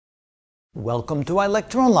Welcome to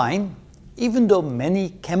ilectureonline. Even though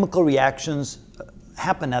many chemical reactions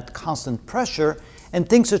happen at constant pressure, and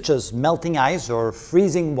things such as melting ice or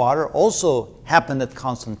freezing water also happen at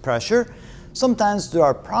constant pressure, sometimes there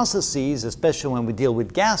are processes, especially when we deal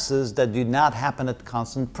with gases, that do not happen at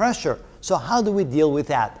constant pressure. So how do we deal with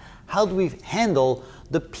that? How do we handle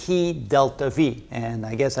the P delta V? And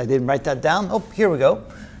I guess I didn't write that down. Oh, here we go.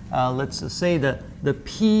 Let's say the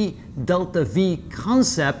P delta V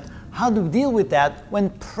concept. How do we deal with that when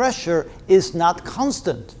pressure is not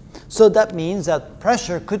constant? So that means that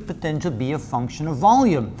pressure could potentially be a function of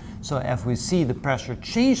volume. So if we see the pressure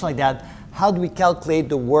change like that, how do we calculate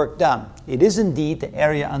the work done? It is indeed the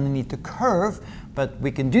area underneath the curve, but we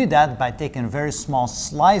can do that by taking a very small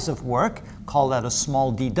slice of work, call that a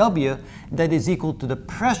small dW, that is equal to the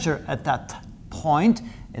pressure at that point,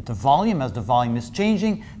 at the volume, as the volume is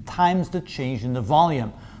changing, times the change in the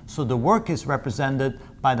volume. So the work is represented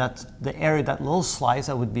by the area, that little slice,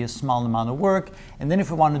 that would be a small amount of work. And then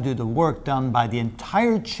if we want to do the work done by the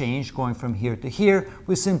entire change going from here to here,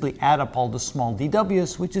 we simply add up all the small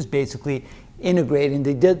dWs, which is basically integrating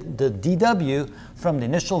the dW from the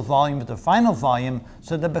initial volume to the final volume,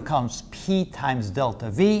 so that becomes P times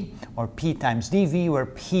delta V, or P times dV, where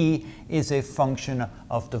P is a function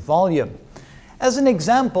of the volume. As an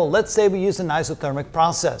example, let's say we use an isothermic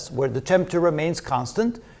process where the temperature remains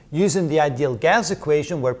constant, using the ideal gas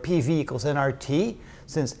equation where PV equals nRT.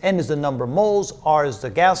 Since N is the number of moles, R is the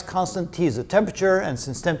gas constant, T is the temperature, and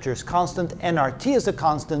since temperature is constant, nRT is a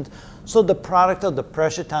constant, so the product of the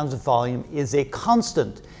pressure times the volume is a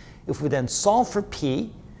constant. If we then solve for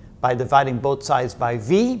P by dividing both sides by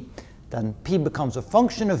V, then P becomes a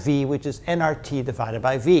function of V, which is nRT divided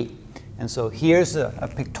by V. And so here's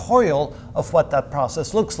a pictorial of what that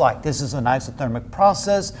process looks like. This is an isothermic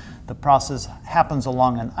process. The process happens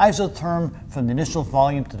along an isotherm from the initial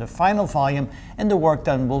volume to the final volume, and the work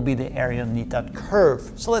done will be the area underneath that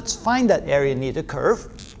curve. So let's find that area underneath the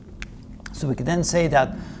curve. So we can then say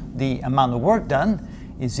that the amount of work done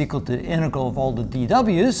is equal to the integral of all the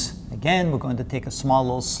dWs. Again, we're going to take a small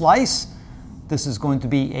little slice. This is going to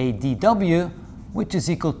be a dW, which is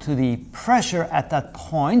equal to the pressure at that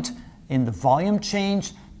point in the volume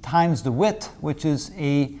change times the width, which is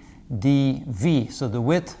a dV. So the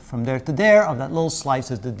width from there to there of that little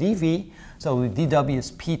slice is the dV. So dW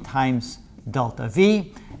is P times delta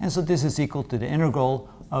V. And so this is equal to the integral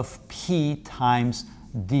of P times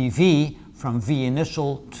dV from V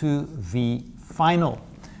initial to V final.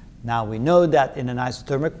 Now we know that in an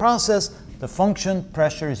isothermic process, the function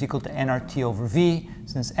pressure is equal to nRT over V.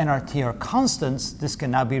 Since nRT are constants, this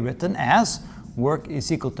can now be written as work is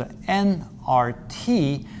equal to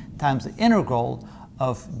nRT times the integral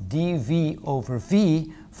of dV over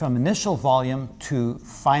V from initial volume to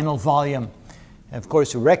final volume. And of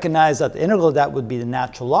course, you recognize that the integral of that would be the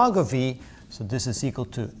natural log of V. So this is equal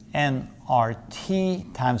to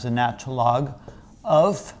nRT times the natural log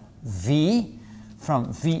of V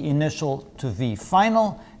from V initial to V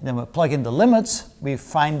final. And then we plug in the limits. We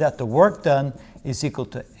find that the work done is equal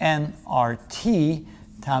to nRT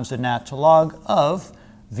times the natural log of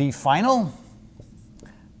V final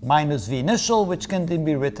minus V initial, which can then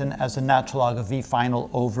be written as the natural log of V final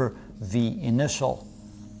over V initial.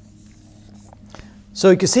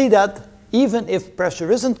 So you can see that even if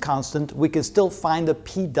pressure isn't constant, we can still find the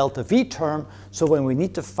P delta V term. So when we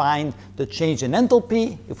need to find the change in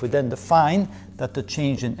enthalpy, if we then define that the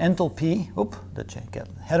change in enthalpy, get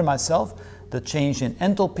ahead of myself, the change in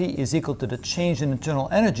enthalpy is equal to the change in internal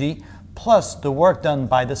energy plus the work done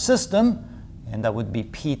by the system, and that would be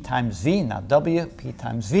P times V, not W, P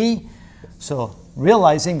times V. So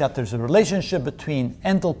realizing that there's a relationship between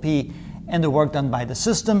enthalpy and the work done by the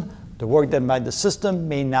system. The work done by the system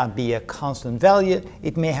may not be a constant value.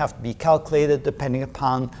 It may have to be calculated depending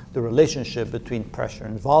upon the relationship between pressure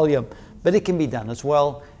and volume, but it can be done as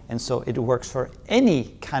well. And so it works for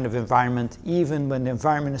any kind of environment, even when the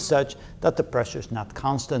environment is such that the pressure is not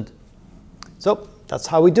constant. So that's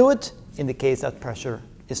how we do it in the case that pressure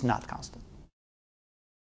is not constant.